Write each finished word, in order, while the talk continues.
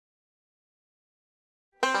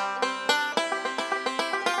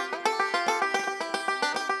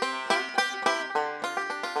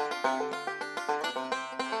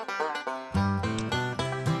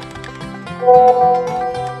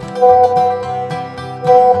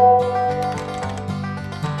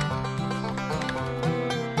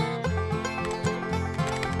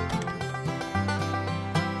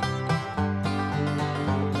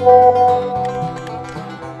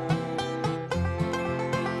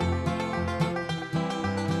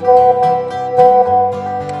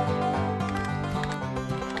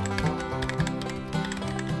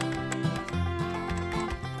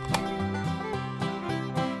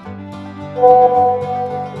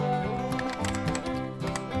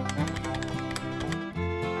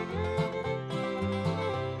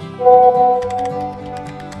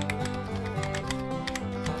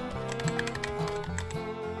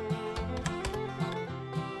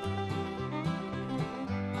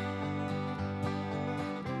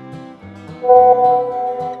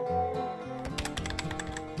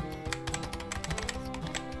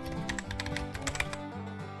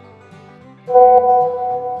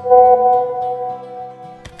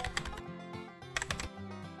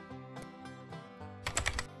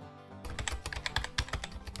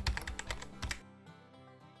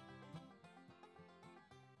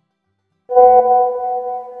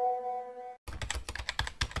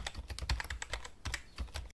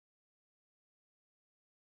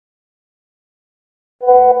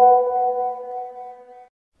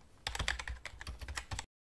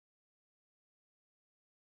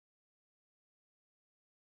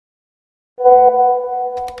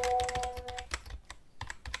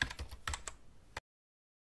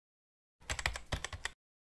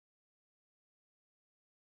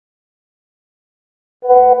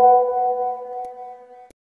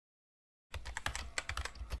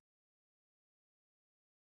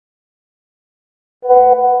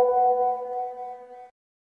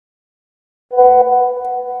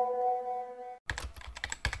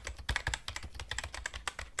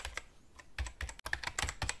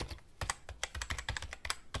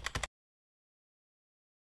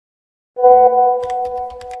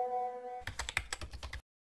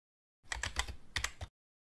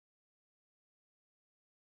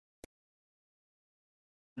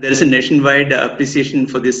There is a nationwide appreciation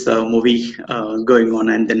for this movie going on.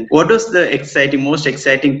 And then, what was the most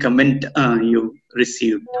exciting comment you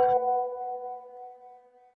received?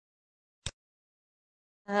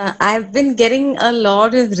 I've been getting a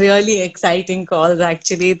lot of really exciting calls.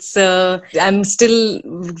 Actually, I'm still,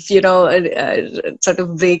 sort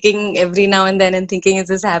of breaking every now and then and thinking, is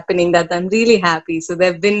this happening? That I'm really happy. So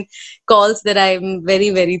there have been calls that I'm very,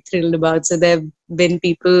 very thrilled about. So there have been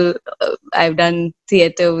people I've done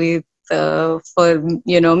theatre with for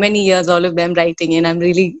many years. All of them writing in. I'm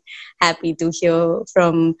really happy to hear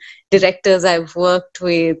from directors I've worked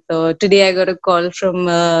with. Today I got a call from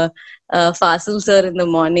Fasil sir in the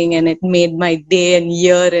morning, and it made my day and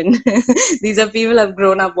year. And these are people I've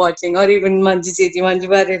grown up watching, or even Manju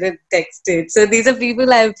Bharati texted. So these are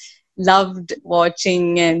people I've loved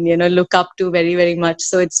watching and look up to very, very much.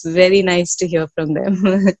 So it's very nice to hear from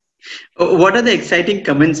them. What are the exciting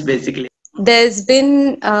comments basically? There's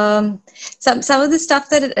been some of the stuff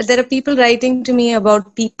that there are people writing to me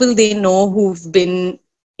about people they know who've been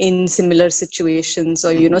in similar situations,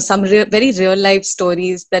 or some very real life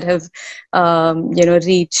stories that have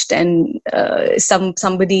reached. And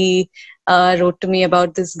somebody wrote to me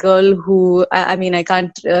about this girl who I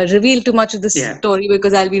can't reveal too much of the story,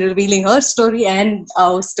 because I'll be revealing her story and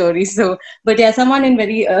our story. So, but yeah, someone in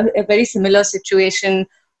a very similar situation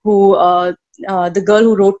who the girl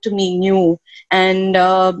who wrote to me knew, and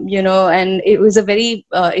and it was a very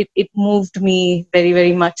it moved me very,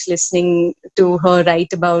 very much listening to her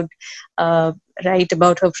write about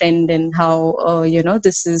her friend, and how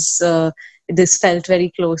this felt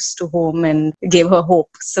very close to home and gave her hope.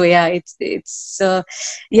 So yeah, it's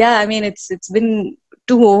been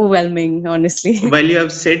too overwhelming, honestly. While you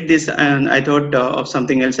have said this, and I thought of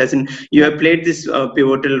something else, as in you have played this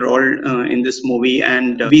pivotal role in this movie,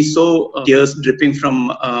 and we saw tears dripping from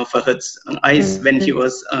Fahad's eyes when he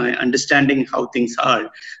was understanding how things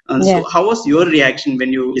are. So how was your reaction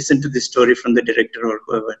when you listened to this story from the director or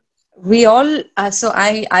whoever? We all, so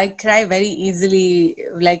I cry very easily,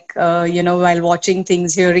 like, while watching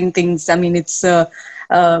things, hearing things. I mean, it's,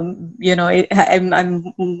 I'm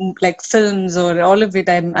like films or all of it.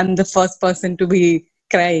 I'm the first person to be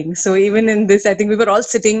crying. So even in this, I think we were all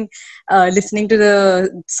sitting, listening to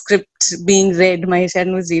the script being read. My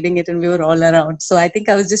friend was reading it, and we were all around. So I think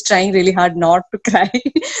I was just trying really hard not to cry,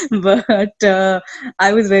 but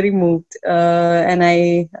I was very moved. And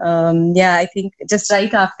I think just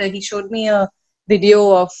right after, he showed me a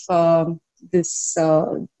video of this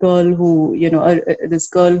girl who, this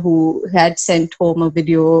girl who had sent home a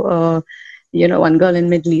video, one girl in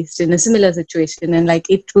Middle East in a similar situation. And like,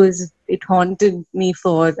 it haunted me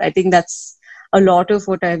for, I think that's a lot of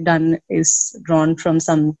what I've done is drawn from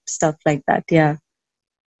some stuff like that. Yeah.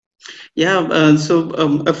 Yeah, so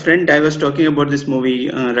a friend, I was talking about this movie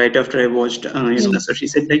right after I watched, so she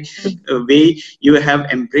said, like, way you have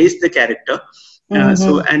embraced the character,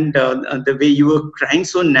 So and the way you were crying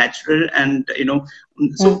so natural, and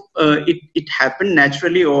so it happened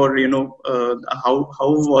naturally, or how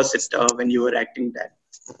was it when you were acting that?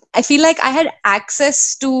 I feel like I had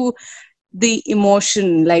access to the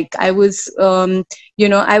emotion. Like I was,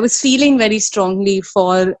 I was feeling very strongly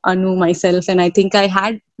for Anu myself, and I think I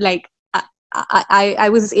had like. I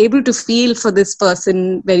was able to feel for this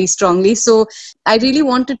person very strongly. So I really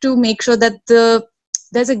wanted to make sure that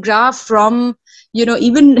there's a graph from,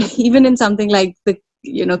 even even in something like the,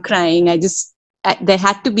 crying, there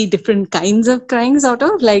had to be different kinds of crying, sort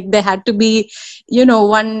of like there had to be,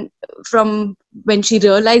 one from when she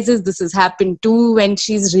realizes this has happened, to when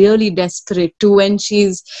she's really desperate, to when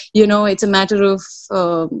she's, it's a matter of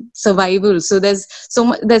survival. So there's so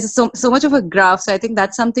much of a graph. So I think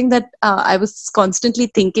that's something that I was constantly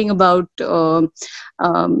thinking about, while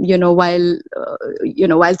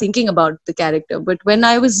thinking about the character. But when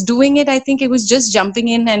I was doing it, I think it was just jumping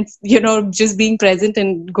in and, just being present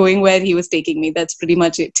and going where he was taking me. That's pretty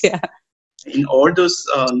much it. Yeah. In all those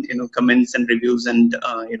comments and reviews, and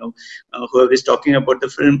whoever is talking about the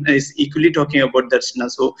film is equally talking about Darshana.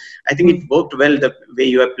 So I think it worked well the way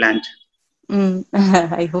you have planned.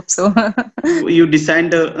 I hope so. You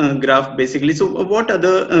designed a graph basically. So what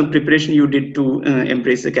other preparation you did to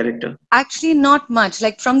embrace the character? Actually, not much.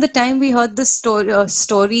 Like from the time we heard the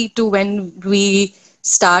story to when we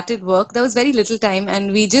started work, there was very little time,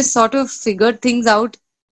 and we just sort of figured things out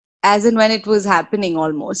as and when it was happening,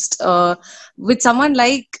 almost. With someone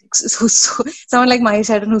like someone like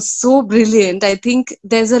Mahesh Adhan, who's so brilliant, I think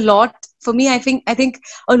there's a lot. For me, I think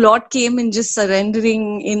a lot came in just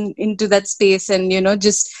surrendering into that space, and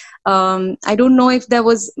just I don't know if there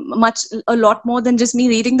was a lot more than just me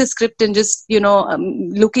reading the script and just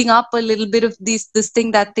looking up a little bit of this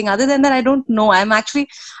thing, that thing. Other than that, I don't know. I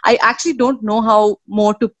actually don't know how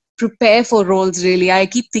more to prepare for roles, really. I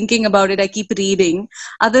keep thinking about it, I keep reading.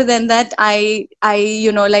 Other than that, I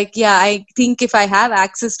think if I have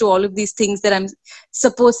access to all of these things that I'm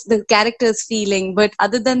supposed the character's feeling, but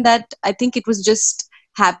other than that, I think it was just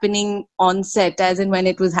happening on set as and when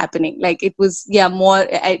it was happening. Like it was more,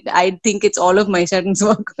 I think it's all of my Shadon's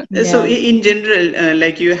work. So in general,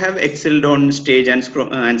 like you have excelled on stage and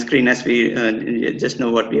screen, as we just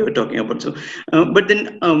know what we were talking about. So but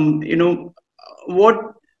then what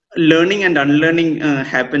learning and unlearning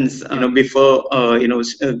happens before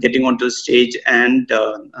getting onto the stage and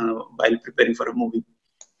while preparing for a movie?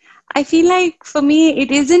 I feel like for me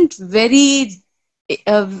it isn't very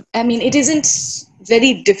it isn't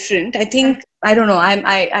very different. I think, I don't know,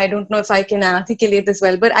 I don't know if I can articulate this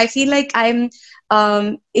well, but I feel like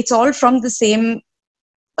it's all from the same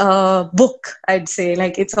book, I'd say.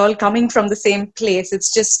 Like it's all coming from the same place.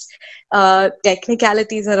 It's just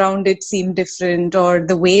technicalities around it seem different, or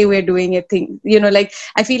the way we're doing it, like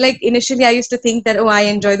I feel like initially I used to think that, I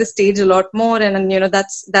enjoy the stage a lot more, and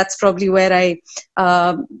that's probably where I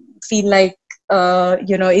feel like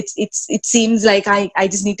it seems like I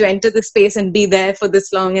just need to enter the space and be there for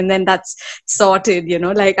this long, and then that's sorted.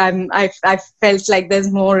 Like I felt like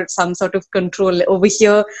there's more some sort of control over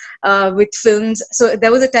here with films. So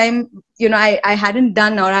there was a time I hadn't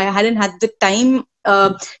done, or I hadn't had the time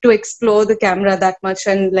to explore the camera that much,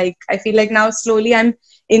 and like I feel like now slowly I'm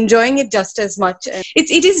enjoying it just as much.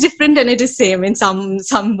 It is different and it is same in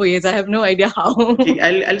some ways. I have no idea how. Okay,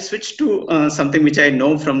 I'll switch to something which I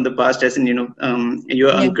know from the past, as in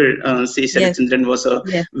your uncle C. Saratchandran was a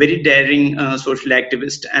very daring social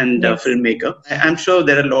activist and filmmaker. I'm sure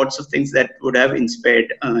there are lots of things that would have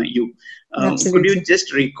inspired you. Could you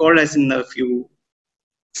just recall as in a few?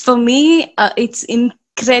 For me, it's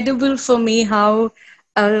incredible for me how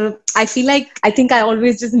I feel like I think I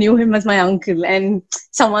always just knew him as my uncle and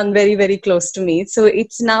someone very, very close to me. So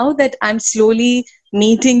it's now that I'm slowly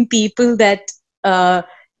meeting people that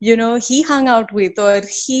he hung out with, or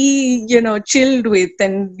he chilled with,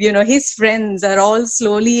 and his friends are all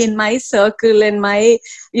slowly in my circle and my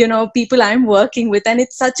people I'm working with. And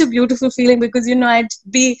it's such a beautiful feeling, because I'd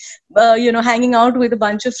be hanging out with a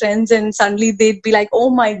bunch of friends, and suddenly they'd be like, oh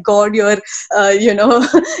my god, you're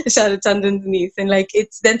Saratchandran's niece, and like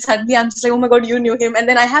then suddenly I'm just like, oh my god, you knew him. And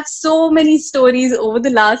then I have so many stories over the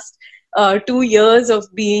last 2 years of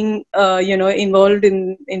being involved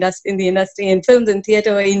in the industry, in films and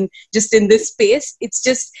theater, in this space. It's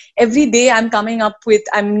just every day I'm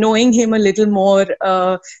knowing him a little more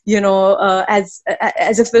as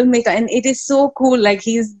a filmmaker, and it is so cool. Like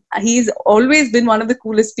he's always been one of the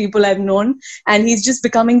coolest people I've known, and he's just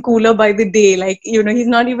becoming cooler by the day. Like he's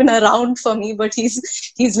not even around for me, but he's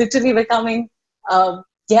literally becoming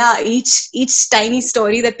yeah, each tiny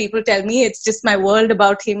story that people tell me, it's just my world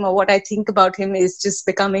about him, or what I think about him is just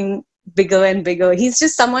becoming bigger and bigger. He's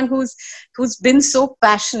just someone who's been so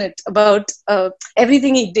passionate about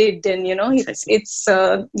everything he did, and it's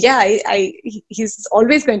yeah, he's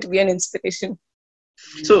always going to be an inspiration.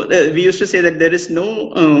 So we used to say that there is no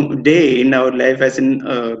day in our life, as in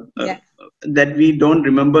that we don't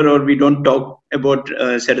remember or we don't talk about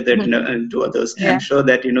Saratchandran to others. I'm sure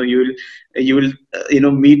that you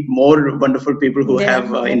will meet more wonderful people who have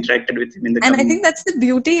interacted with him in the. And I think that's the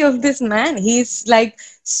beauty of this man. He's like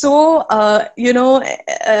so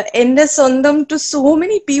sondam to so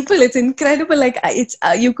many people. It's incredible. Like it's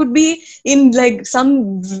you could be in like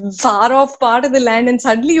some far off part of the land, and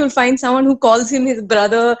suddenly you'll find someone who calls him his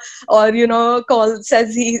brother, or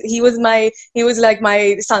says he was like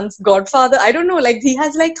my son's godfather. I don't know. Like he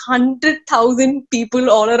has like 100,000 people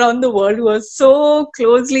all around the world who are so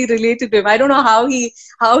closely related to him. I don't know how he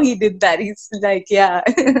did that. He's like, yeah.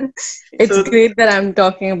 It's great that I'm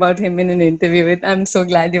talking about him in an interview. I'm so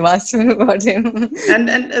glad you asked me about him. And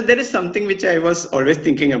there is something which I was always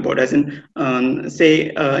thinking about, as in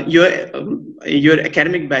say your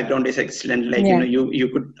academic background is excellent. Like you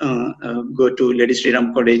could go to Lady Shri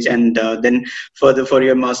Ram College, and then further for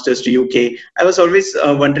your masters to UK. I was always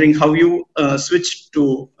wondering how you switched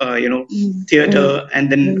to theatre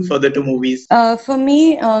and then further to movies. For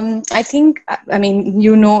me, I think, I mean,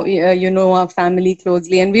 you know our family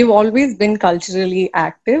closely, and we've always been culturally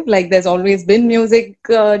active. Like there's always been music,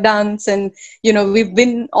 dance, and we've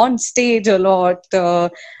been on stage a lot.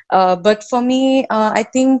 But for me, I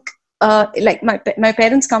think like my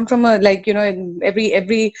parents come from a, like,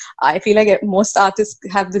 every I feel like most artists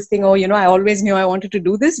have this thing, I always knew I wanted to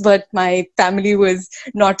do this, but my family was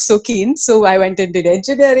not so keen, so I went and did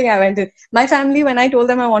engineering. My family, when I told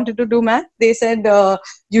them I wanted to do math, they said,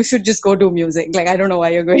 you should just go do music. Like, I don't know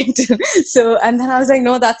why you're going to. So, and then I was like,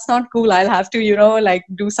 no, that's not cool. I'll have to, like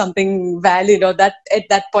do something valid. Or that at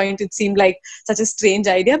that point, it seemed like such a strange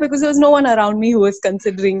idea, because there was no one around me who was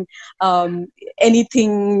considering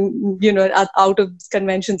anything, out of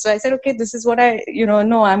convention. So I said, okay, this is what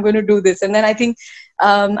no, I'm going to do this. And then I think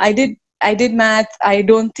I did math. I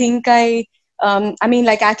don't think I mean,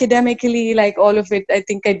 like academically, like all of it, I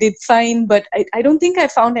think I did fine, but I don't think I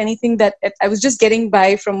found anything that I was just getting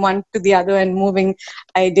by from one to the other and moving.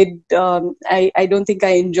 I don't think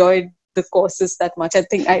I enjoyed the courses that much. I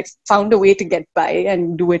think I found a way to get by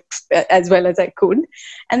and do it as well as I could.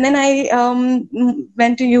 And then I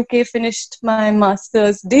went to UK, finished my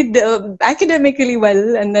masters, did academically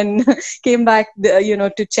well, and then came back,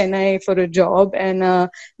 to Chennai for a job. And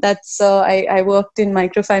that's I worked in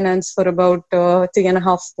microfinance for about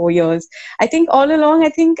 3.5, 4 years. I think all along, I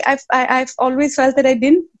think I've always felt that I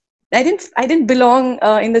didn't belong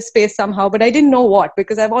in the space somehow, but I didn't know what,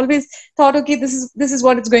 because I've always thought, okay, this is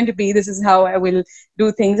what it's going to be. This is how I will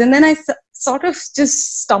do things. And then I sort of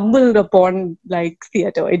just stumbled upon like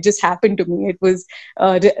theatre. It just happened to me. It was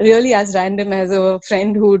really as random as a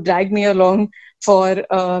friend who dragged me along for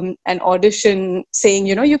an audition, saying,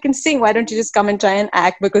 you can sing. Why don't you just come and try and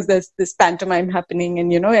act, because there's this pantomime happening,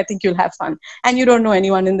 and I think you'll have fun. And you don't know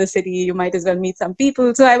anyone in the city. You might as well meet some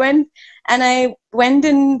people. So I went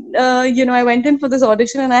in, I went in for this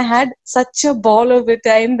audition, and I had such a ball of a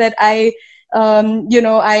time that I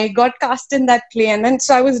got cast in that play. And then,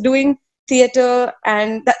 so I was doing theatre,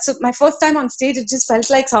 and so my first time on stage, it just felt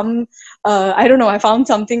like I don't know, I found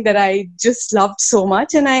something that I just loved so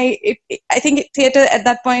much. And I think theatre at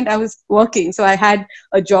that point, I was working, so I had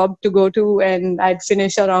a job to go to, and I'd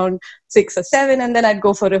finish around 6 or 7, and then I'd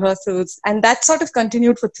go for rehearsals, and that sort of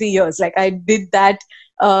continued for 3 years. Like I did that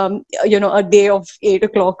a day of 8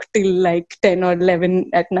 o'clock till like 10 or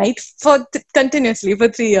 11 at night continuously for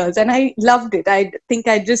 3 years. And I loved it. I think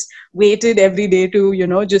I just waited every day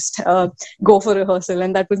to, just go for rehearsal.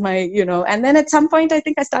 And that was my, and then at some point, I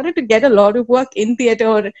think I started to get a lot of work in theatre,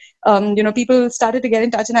 or, people started to get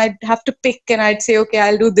in touch, and I'd have to pick, and I'd say, okay,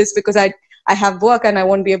 I'll do this because I have work and I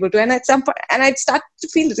won't be able to. And at some point, and I'd start to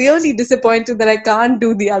feel really disappointed that I can't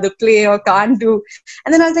do the other play or can't do.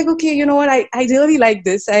 And then I was like, okay, you know what? I really like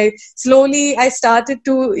this. I started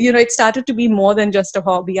to, it started to be more than just a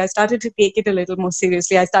hobby. I started to take it a little more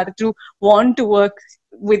seriously. I started to want to work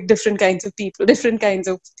with different kinds of people, different kinds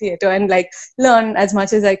of theatre, and like learn as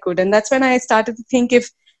much as I could. And that's when I started to think, if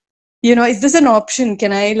is this an option?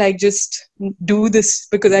 Can I like just do this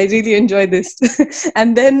because I really enjoy this?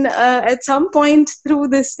 And then at some point through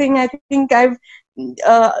this thing, I think I've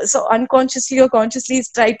so unconsciously or consciously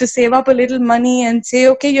tried to save up a little money and say,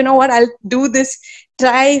 okay, you know what, I'll do this,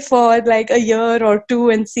 try for like a year or two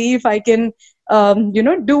and see if I can,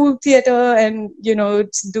 do theater and,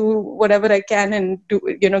 do whatever I can and do,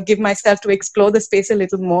 give myself to explore the space a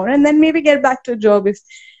little more and then maybe get back to a job if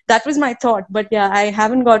that was my thought. But yeah, I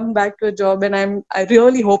haven't gotten back to a job and I'm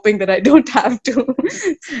really hoping that I don't have to.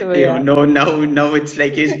 So yeah. No, now it's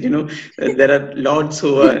like, there are lots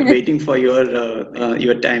who are waiting for your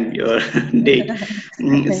time, your date.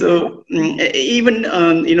 So even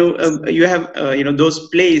you have those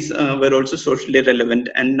plays were also socially relevant,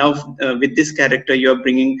 and now with this character you are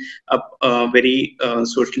bringing up a very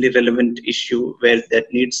socially relevant issue where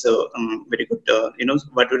that needs very good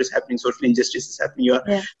whatever is happening, social injustice is happening. You are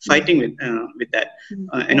fighting with that,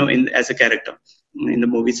 as a character in the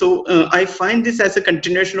movie. So I find this as a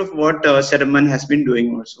continuation of what Sharaman has been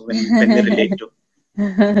doing also when they relate to.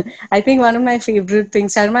 I think one of my favorite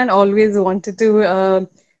things, Sharaman always wanted to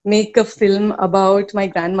make a film about my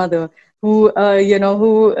grandmother, who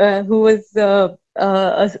was a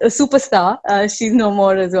superstar. She's no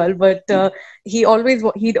more as well, but he'd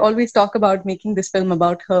always talk about making this film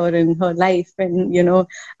about her and her life, and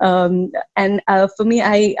for me,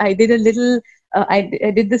 I did a little. I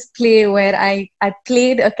did this play where I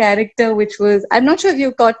played a character which was, I'm not sure if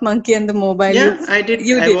you caught Monkey and the Mobile. Yeah, I did.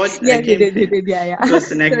 You did. Watched, yeah, you did. Yeah. It was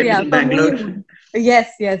enacted in Bangalore.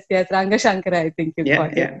 Yes. Ranga Shankara, I think you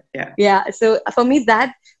caught it. Yeah. So for me,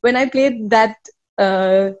 that when I played that,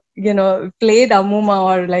 played Amuma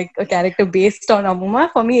or like a character based on Amuma,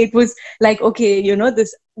 for me it was like, okay,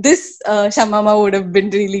 this Shamama would have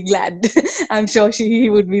been really glad. I'm sure he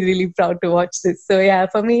would be really proud to watch this. So yeah,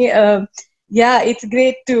 for me. It's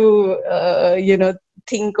great to,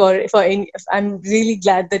 think, or if I'm really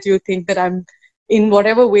glad that you think that I'm in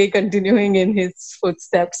whatever way continuing in his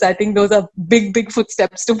footsteps. I think those are big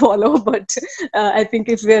footsteps to follow, but I think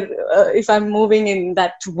if I'm moving in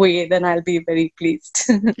that way, then I'll be very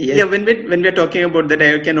pleased. Yeah, when we're talking about that,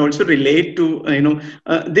 I can also relate to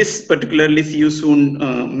this particularly See You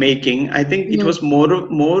Soon making. I think it was more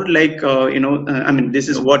like I mean, this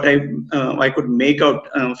is what I could make out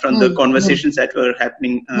from the conversations that were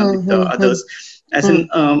happening with the others, as in.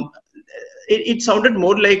 It sounded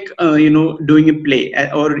more like doing a play,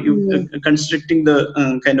 or you constricting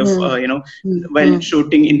the kind of while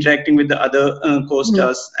shooting, interacting with the other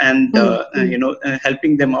co-stars and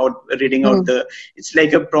helping them out, reading out it's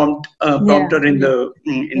like a prompter in the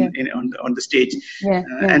on the stage,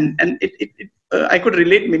 and it I could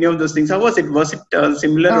relate many of those things. How was it? Was it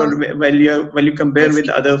similar, or while you compare with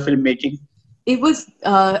other filmmaking? It was,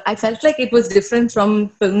 I felt like it was different from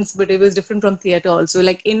films, but it was different from theater also.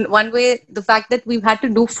 Like in one way, the fact that we had to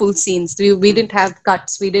do full scenes, we didn't have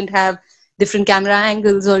cuts, we didn't have different camera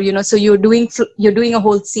angles, or, so you're doing a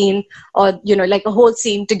whole scene, or, like a whole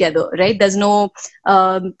scene together, right? There's no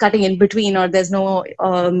cutting in between, or there's no,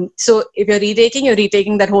 so if you're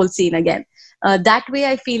retaking that whole scene again. That way,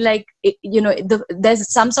 I feel like, there's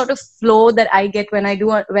some sort of flow that I get when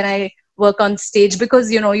I work on stage,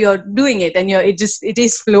 because you're doing it and it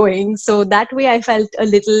is flowing. So that way I felt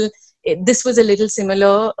this was a little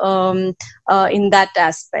similar in that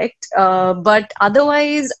aspect, but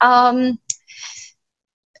otherwise I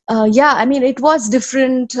mean, it was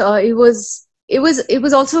different. It was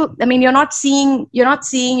also, I mean, you're not seeing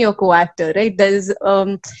your co-actor, right? There's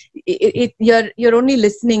you're only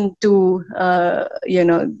listening to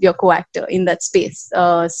your co-actor in that space,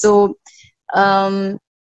 I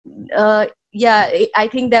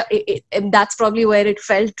think that that's probably where it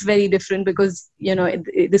felt very different, because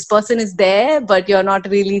this person is there, but you're not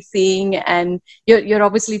really seeing, and you're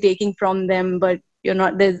obviously taking from them, but you're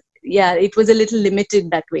not there. Yeah, it was a little limited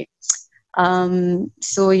that way.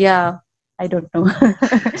 So yeah, I don't know.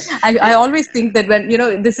 I always think that when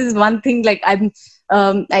this is one thing, like I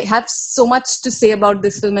have so much to say about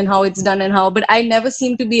this film and how it's done but I never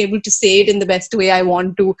seem to be able to say it in the best way I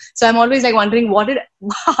want to. So I'm always like wondering,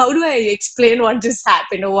 how do I explain what just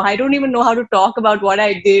happened? Or I don't even know how to talk about what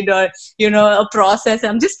I did, or, a process.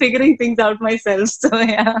 I'm just figuring things out myself. So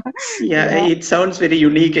yeah. It sounds very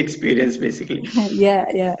unique experience, basically.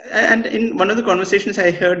 Yeah. And in one of the conversations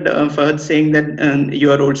I heard Fahad saying that you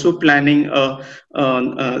are also planning a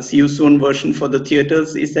See You Soon version for the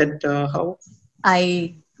theaters. Is that how?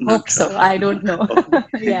 I hope so. I don't know.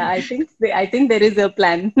 Yeah, I think there is a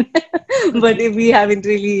plan, but we haven't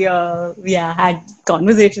really had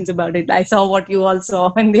conversations about it. I saw what you all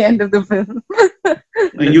saw in the end of the film.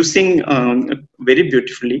 You sing very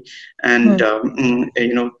beautifully. And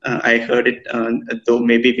I heard it, though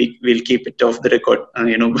maybe we'll keep it off the record.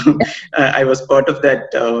 I was part of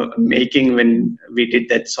that making when we did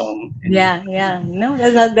that song. Yeah. No,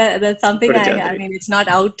 that's something I mean, it's not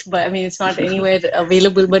out, but I mean, it's not anywhere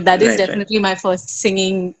available, but that is definitely my first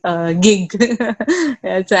singing gig.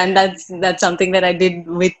 Yes, and that's something that I did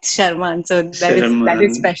with Sharman. So that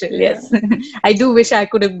is special. Yes. I do wish I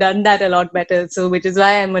could have done that a lot better. So, which is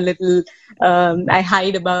why I'm a little, I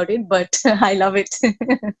hide about it, but I love it.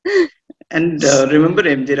 And remember,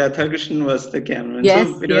 M.J. Radhakrishnan was the cameraman. Yes,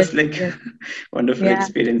 so it was like wonderful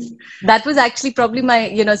experience. That was actually probably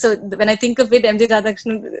my, so when I think of it, M.J.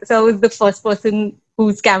 Radhakrishnan, so I was the first person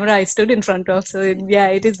whose camera I stood in front of. So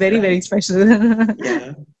it is very, very special.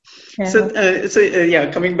 Yeah. So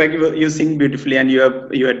coming back, you sing beautifully, and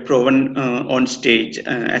you had proven on stage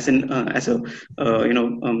and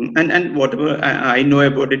whatever I know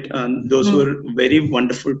about it, those were very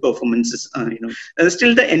wonderful performances.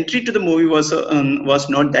 Still the entry to the movie was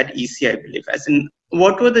not that easy, I believe. As in,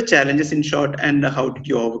 what were the challenges in short, and how did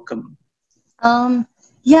you overcome?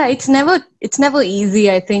 It's never easy.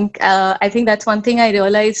 I think that's one thing I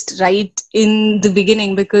realized right in the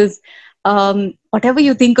beginning, because whatever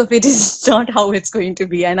you think of it is not how it's going to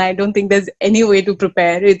be, and I don't think there's any way to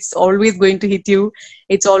prepare. It's always going to hit you.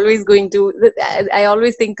 It's always going to. I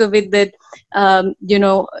always think of it that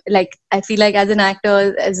like I feel like as an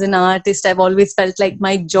actor, as an artist, I've always felt like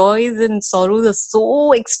my joys and sorrows are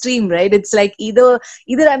so extreme, right? It's like either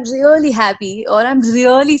I'm really happy or I'm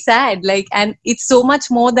really sad, and it's so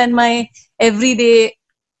much more than my everyday,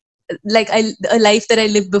 a life that I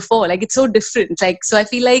lived before. It's so different. So I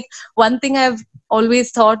feel like one thing I've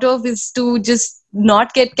always thought of is to just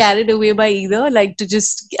not get carried away by either. It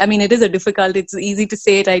is it's easy to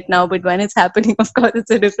say it right now, but when it's happening, of course,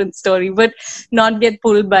 it's a different story. But not get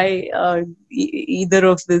pulled by either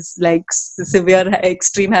of this, severe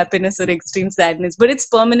extreme happiness or extreme sadness. But it's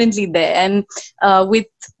permanently there. And with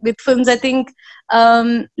films, I think,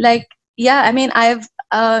 I've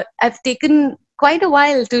taken quite a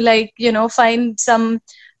while to find some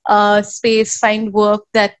space, find work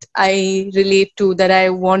that I relate to, that I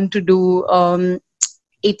want to do.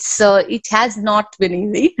 It has not been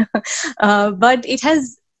easy, but it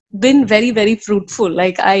has been very, very fruitful.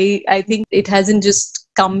 I think it hasn't just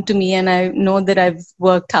come to me, and I know that I've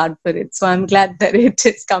worked hard for it. So I'm glad that it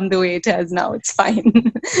has come the way it has now. It's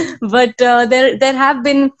fine. But there have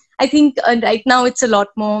been, I think right now it's a lot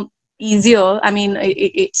more easier.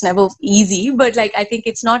 It's never easy, but I think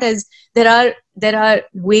it's not as there are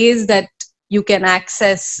ways that you can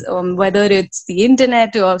access, whether it's the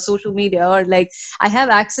internet or social media, or I have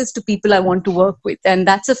access to people I want to work with, and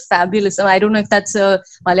that's a fabulous. I don't know if that's a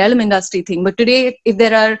Malayalam industry thing, but today, if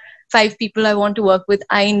there are 5 people I want to work with,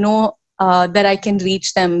 I know that I can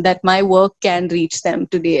reach them, that my work can reach them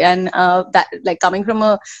today. And that, coming from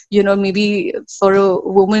a, maybe for a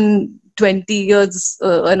woman 20 years,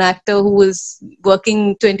 an actor who was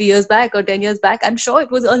working 20 years back or 10 years back, I'm sure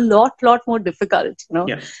it was a lot more difficult,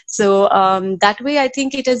 So that way, I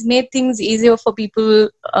think it has made things easier for people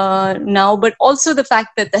now, but also the fact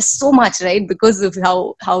that there's so much, right? Because of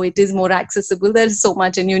how it is more accessible, there's so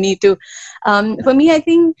much, and you need to, for me, I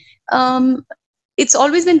think, it's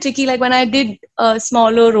always been tricky. When I did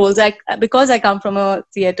smaller roles, because I come from a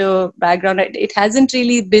theater background, it hasn't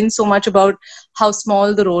really been so much about how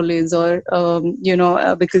small the role is, or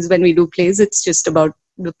because when we do plays, it's just about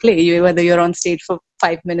the play. Whether you're on stage for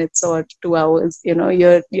 5 minutes or 2 hours,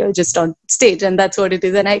 you're just on stage, and that's what it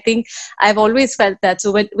is. And I think I've always felt that.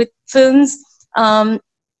 So with films, I'm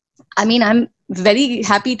very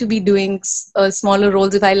happy to be doing smaller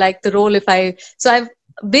roles if I like the role. I've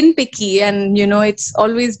been picky, and it's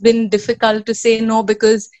always been difficult to say no,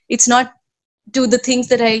 because it's not to the things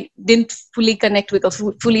that I didn't fully connect with or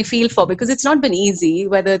fully feel for, because it's not been easy,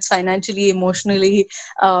 whether it's financially, emotionally,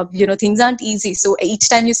 things aren't easy. So each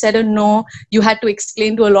time you said a no, you had to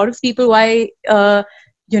explain to a lot of people why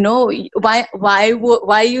why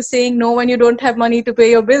are you saying no when you don't have money to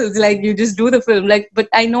pay your bills? You just do the film. But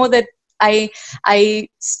I know that I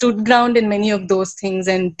stood ground in many of those things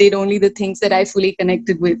and did only the things that I fully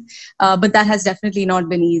connected with. But that has definitely not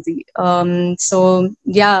been easy.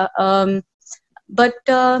 But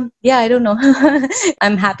I don't know.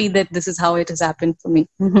 I'm happy that this is how it has happened for me.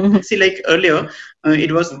 See, earlier,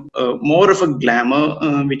 it was more of a glamour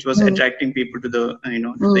which was attracting people to the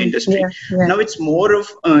to the industry. Yeah. Now it's more of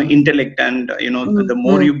intellect, and the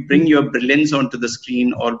more you bring your brilliance onto the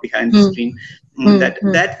screen or behind the screen,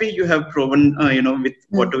 That way you have proven, with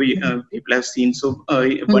what we people have seen. So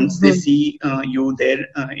once they see you there,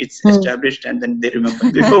 it's established, and then they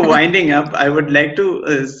remember. Before winding up, I would like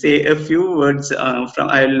to say a few words from.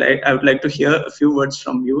 I would like to hear a few words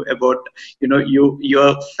from you about,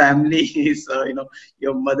 your family is,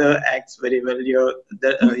 your mother acts very well. Your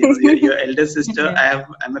elder sister.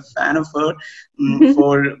 I'm a fan of her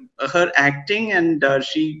for her acting, and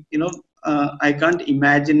she, I can't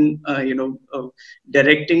imagine,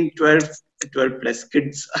 directing 12 plus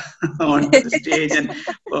kids onto the stage and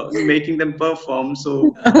making them perform.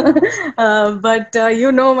 So, but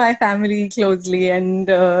my family closely, and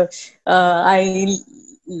I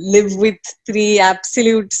live with three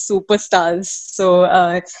absolute superstars. So,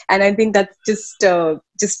 and I think that's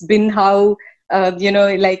just been how,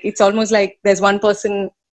 like it's almost like there's one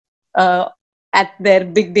person at their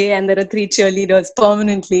big day and there are three cheerleaders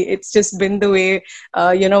permanently. It's just been the way,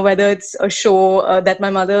 whether it's a show that my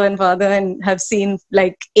mother and father have seen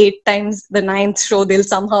like 8 times, the 9th show they'll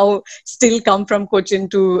somehow still come from Cochin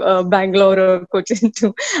to Bangalore or Cochin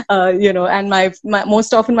to and my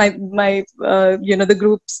most often my the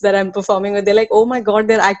groups that I'm performing with, they're like, oh my god,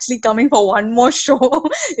 they're actually coming for one more show.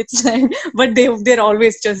 It's like, but they're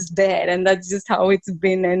always just there, and that's just how it's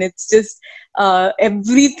been. And it's just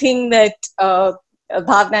everything that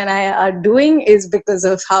Bhavana and I are doing is because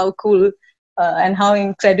of how cool and how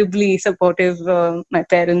incredibly supportive my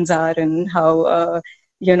parents are, and how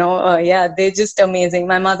they're just amazing.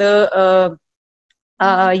 My mother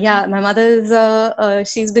my mother's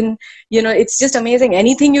she's been, it's just amazing.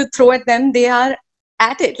 Anything you throw at them, they are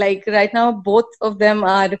at it. Like right now, both of them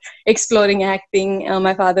are exploring acting.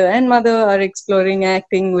 My father and mother are exploring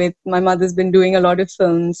acting. With my mother's been doing a lot of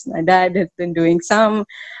films. My dad has been doing some,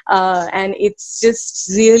 and it's just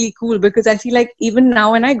really cool because I feel like even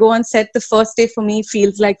now when I go on set, the first day for me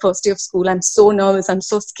feels like first day of school. I'm so nervous. I'm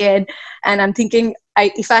so scared, and I'm thinking,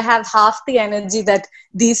 if I have half the energy that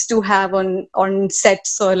these two have on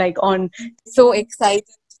sets, or like on, so excited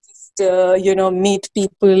to just meet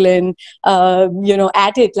people and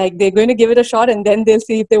at it, like they're going to give it a shot and then they'll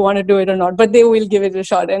see if they want to do it or not, but they will give it a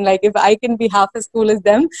shot. And like if I can be half as cool as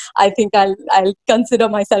them, I think I'll consider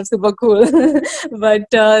myself super cool. But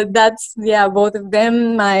that's, yeah, both of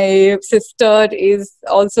them. My sister is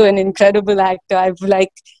also an incredible actor. I've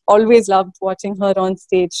like always loved watching her on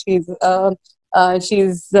stage. She's been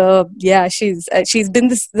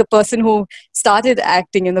the person who started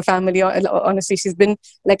acting in the family. Honestly, she's been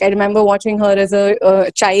like, I remember watching her as a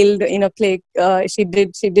child in a play. She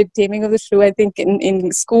did Taming of the Shrew, I think,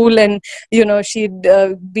 in school, and she'd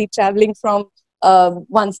be traveling from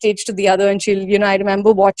one stage to the other, and she'll, I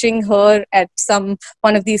remember watching her at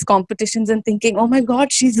one of these competitions and thinking, oh my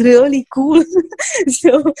god, she's really cool.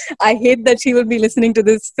 So I hate that she will be listening to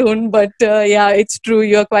this soon, but yeah, it's true,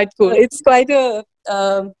 you're quite cool. It's quite a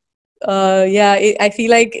I feel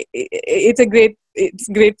like it's a great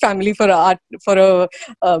family for art, for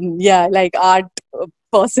a like art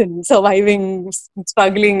person surviving,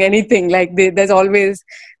 struggling, anything. Like there's always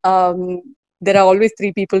there are always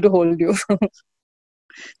three people to hold you.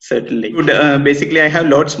 Certainly. Basically, I have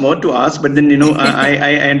lots more to ask, but then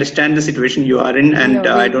I understand the situation you are in, and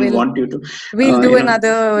I don't want you to. We'll do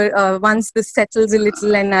another once this settles a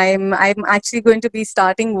little, and I'm actually going to be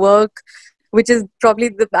starting work, which is probably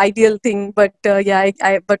the ideal thing. But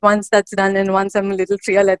but once that's done and once I'm a little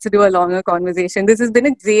freer, let's do a longer conversation. This has been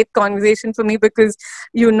a great conversation for me because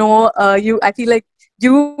I feel like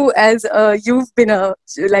you've been a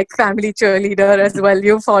like family cheerleader as well.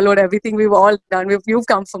 You've followed everything we've all done. You've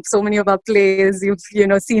come from so many of our plays. You've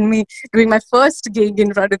seen me doing my first gig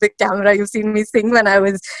in front of the camera. You've seen me sing when I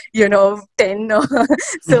was 10.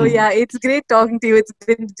 So yeah, it's great talking to you. It's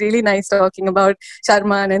been really nice talking about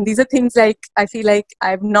Sharman, and these are things like I feel like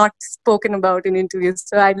I've not spoken about in interviews.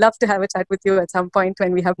 So I'd love to have a chat with you at some point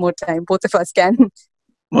when we have more time. Both of us can.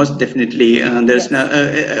 Most definitely. There's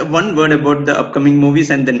one word about the upcoming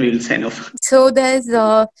movies, and then we'll sign off. So there's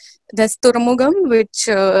Thuramugham, which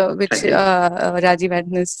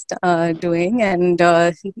Rajeev is doing, and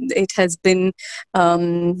it has been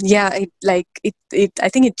I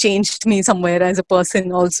think it changed me somewhere as a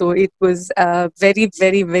person also. It was very,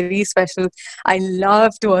 very, very special. I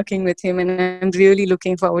loved working with him, and I'm really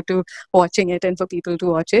looking forward to watching it and for people to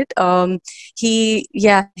watch it. He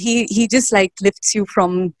just like lifts you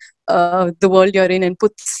from the world you're in and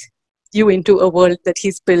puts you into a world that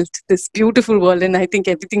he's built, this beautiful world, and I think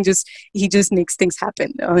everything he just makes things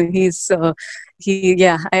happen. I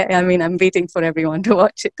mean, I'm waiting for everyone to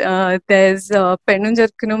watch it. There's Pennum,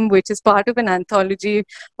 Cherukkanum, which is part of an anthology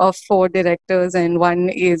of 4 directors, and one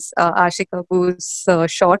is Aashiq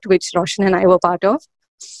short, which Roshan and I were part of.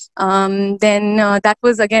 Then that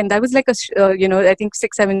was like I think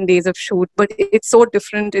 6-7 days of shoot, but it's so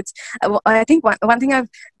different. It's I think one thing I've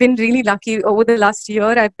been really lucky over the last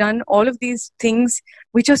year. I've done all of these things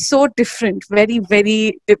which are so different, very,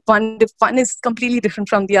 very fun. The fun is completely different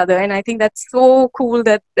from the other, and I think that's so cool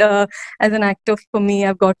that as an actor, for me,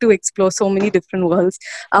 I've got to explore so many different worlds.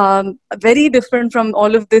 Very different from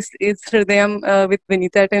all of this is Hridayam with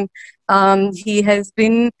Vineeth, and he has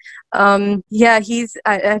been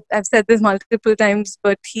I've said this multiple times,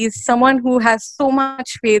 but he's someone who has so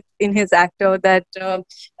much faith in his actor that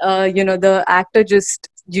the actor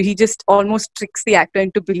he just almost tricks the actor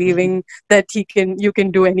into believing that you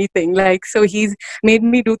can do anything. Like, so he's made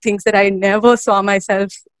me do things that I never saw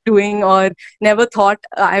myself doing or never thought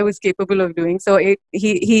I was capable of doing. So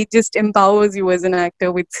he just empowers you as an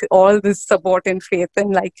actor with all this support and faith.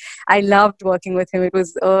 And like, I loved working with him. It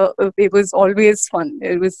was always fun.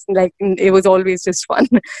 It was always just fun.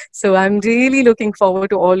 So I'm really looking forward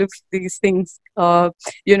to all of these things,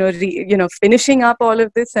 finishing up all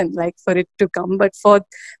of this and like for it to come. But for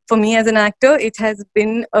me as an actor, it has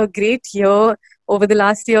been a great year. Over the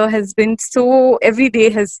last year has been every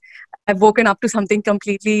day I've woken up to something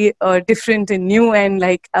completely different and new, and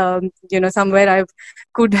like somewhere I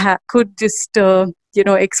could just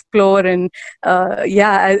explore, and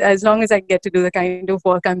as long as I get to do the kind of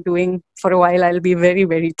work I'm doing for a while, I'll be very,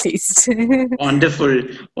 very pleased. Wonderful.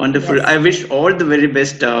 Yes. I wish all the very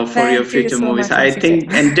best for your future movies. Much, I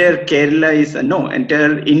think entire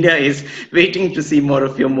India is waiting to see more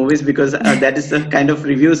of your movies, because that is the kind of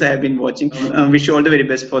reviews I have been watching. Wish you all the very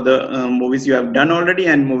best for the movies you have done already,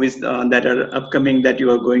 and movies that are upcoming that you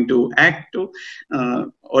are going to act to.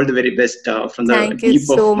 All the very best from the deep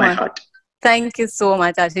of my heart. Thank you so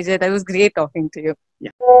much, Aashiq. That was great talking to you.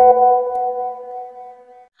 Yeah.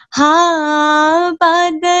 हाँ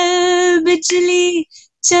बादल बिजली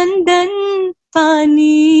चंदन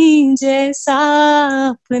पानी जैसा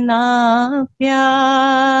अपना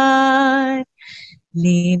प्यार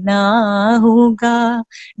लेना होगा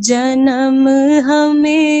जन्म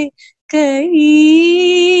हमें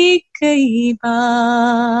कई कई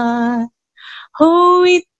बार हो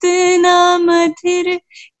इतना मधुर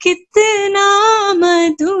कितना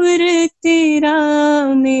मधुर तेरा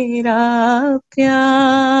मेरा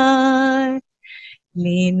प्यार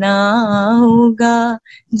लेना होगा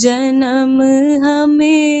जन्म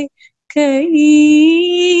हमें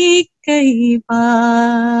कई कई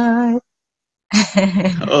बार.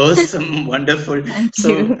 Awesome, wonderful.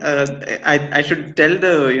 So I should tell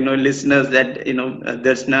the listeners that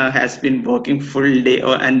Darshana has been working full day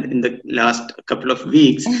and in the last couple of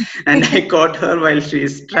weeks, and I caught her while she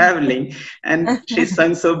is traveling, and she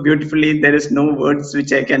sang so beautifully. There is no words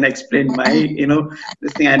which I can explain my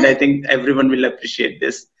this thing, and I think everyone will appreciate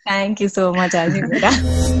this. Thank you so much,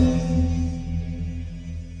 Aashiq.